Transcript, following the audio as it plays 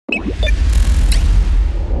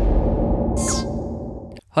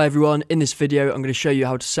Hi everyone, in this video I'm going to show you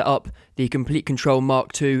how to set up the Komplete Kontrol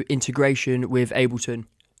Mark II integration with Ableton.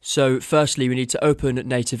 So firstly we need to open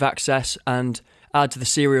Native Access and add to the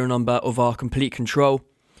serial number of our Komplete Kontrol.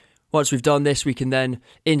 Once we've done this we can then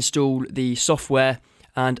install the software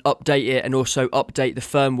and update it, and also update the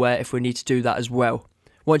firmware if we need to do that as well.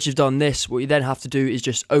 Once you've done this, what you then have to do is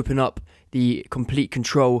just open up the Komplete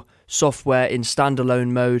Kontrol software in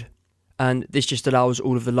standalone mode. And this just allows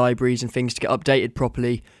all of the libraries and things to get updated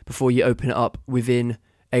properly before you open it up within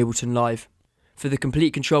Ableton Live. For the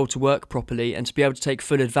Komplete Kontrol to work properly and to be able to take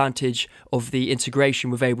full advantage of the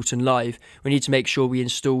integration with Ableton Live, we need to make sure we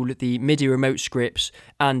install the MIDI remote scripts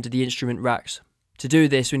and the instrument racks. To do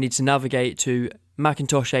this, we need to navigate to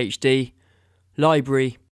Macintosh HD,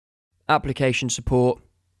 Library, Application Support,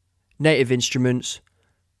 Native Instruments,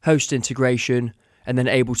 Host Integration, and then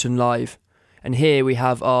Ableton Live. And here we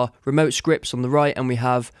have our remote scripts on the right and we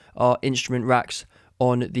have our instrument racks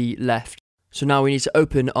on the left. So now we need to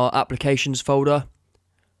open our applications folder.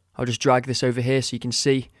 I'll just drag this over here so you can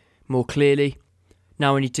see more clearly.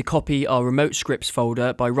 Now we need to copy our remote scripts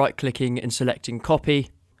folder by right clicking and selecting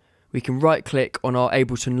copy. We can right click on our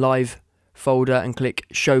Ableton Live folder and click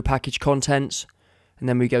show package contents, and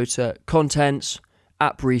then we go to contents,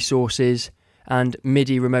 app resources and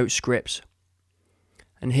MIDI remote scripts.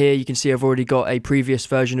 And here you can see I've already got a previous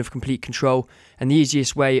version of Komplete Kontrol, and the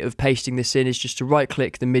easiest way of pasting this in is just to right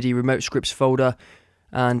click the MIDI remote scripts folder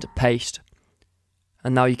and paste.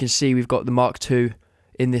 And now you can see we've got the Mark II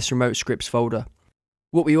in this remote scripts folder.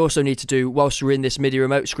 What we also need to do whilst we're in this MIDI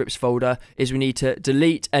remote scripts folder is we need to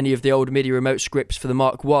delete any of the old MIDI remote scripts for the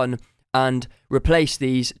Mark I and replace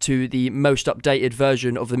these to the most updated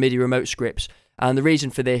version of the MIDI remote scripts. And the reason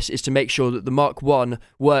for this is to make sure that the Mark I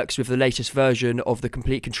works with the latest version of the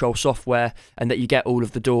Komplete Kontrol software and that you get all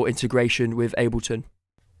of the DAW integration with Ableton.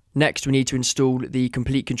 Next we need to install the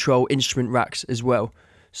Komplete Kontrol instrument racks as well.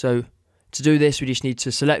 So to do this we just need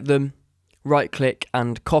to select them, right click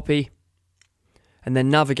and copy, and then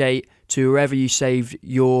navigate to wherever you saved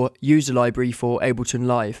your user library for Ableton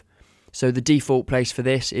Live. So the default place for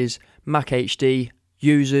this is Mac HD,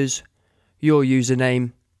 Users, your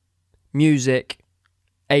username, Music,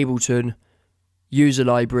 Ableton, User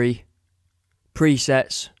Library,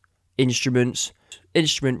 Presets, Instruments,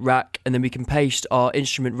 Instrument Rack, and then we can paste our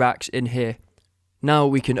instrument racks in here. Now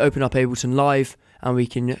we can open up Ableton Live and we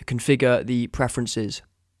can configure the preferences.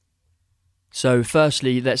 So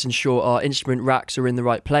firstly, let's ensure our instrument racks are in the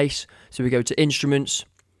right place. So we go to Instruments,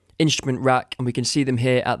 Instrument Rack, and we can see them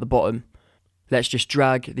here at the bottom. Let's just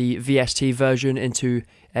drag the VST version into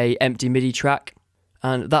an empty MIDI track.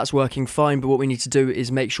 And that's working fine, but what we need to do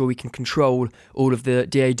is make sure we can control all of the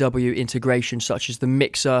DAW integration, such as the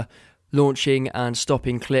mixer, launching and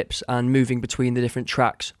stopping clips and moving between the different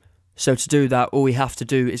tracks. So to do that, all we have to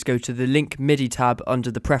do is go to the Link MIDI tab under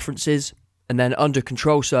the Preferences, and then under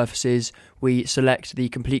Control Surfaces, we select the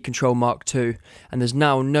Komplete Kontrol Mark II, and there's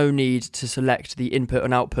now no need to select the input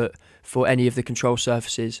and output for any of the control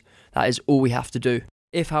surfaces. That is all we have to do.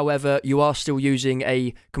 If, however, you are still using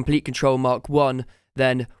a Komplete Kontrol Mark I,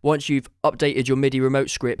 then once you've updated your MIDI remote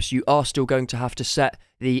scripts, you are still going to have to set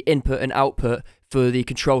the input and output for the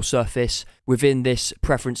control surface within this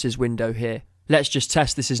preferences window here. Let's just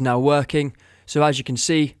test this is now working. So as you can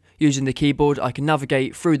see, using the keyboard, I can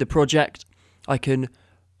navigate through the project. I can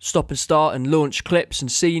stop and start and launch clips and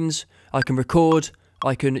scenes. I can record.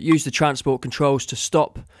 I can use the transport controls to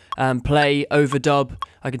stop and play, overdub.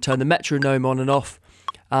 I can turn the metronome on and off.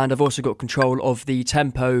 And I've also got control of the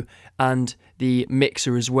tempo and the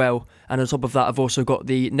mixer as well. And on top of that, I've also got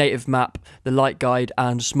the native map, the light guide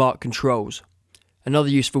and smart controls. Another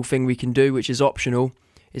useful thing we can do, which is optional,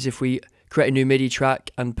 is if we create a new MIDI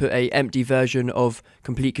track and put an empty version of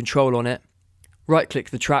Komplete Kontrol on it, right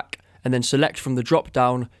click the track and then select from the drop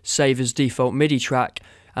down Save as Default MIDI Track.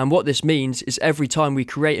 And what this means is every time we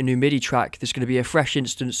create a new MIDI track, there's going to be a fresh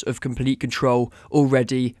instance of Komplete Kontrol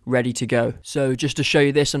already ready to go. So just to show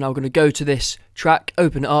you this, I'm now going to go to this track,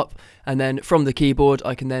 open it up, and then from the keyboard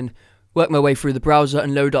I can then work my way through the browser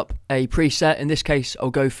and load up a preset. In this case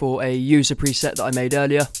I'll go for a user preset that I made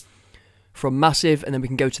earlier from Massive, and then we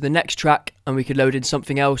can go to the next track and we could load in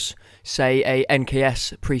something else, say a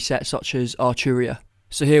NKS preset such as Arturia.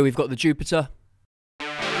 So here we've got the Jupiter.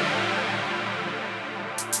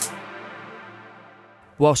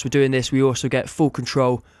 Whilst we're doing this, we also get full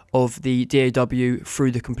control of the DAW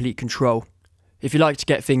through the Komplete Kontrol. If you like to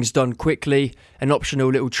get things done quickly, an optional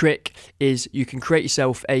little trick is you can create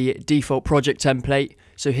yourself a default project template.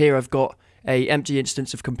 So here I've got an empty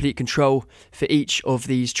instance of Komplete Kontrol for each of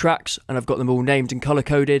these tracks, and I've got them all named and color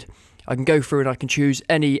coded. I can go through and I can choose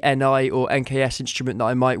any NI or NKS instrument that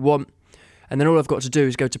I might want. And then all I've got to do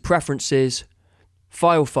is go to Preferences,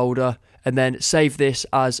 File folder, and then save this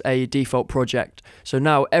as a default project. So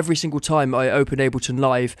now every single time I open Ableton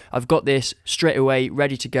Live, I've got this straight away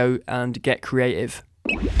ready to go and get creative.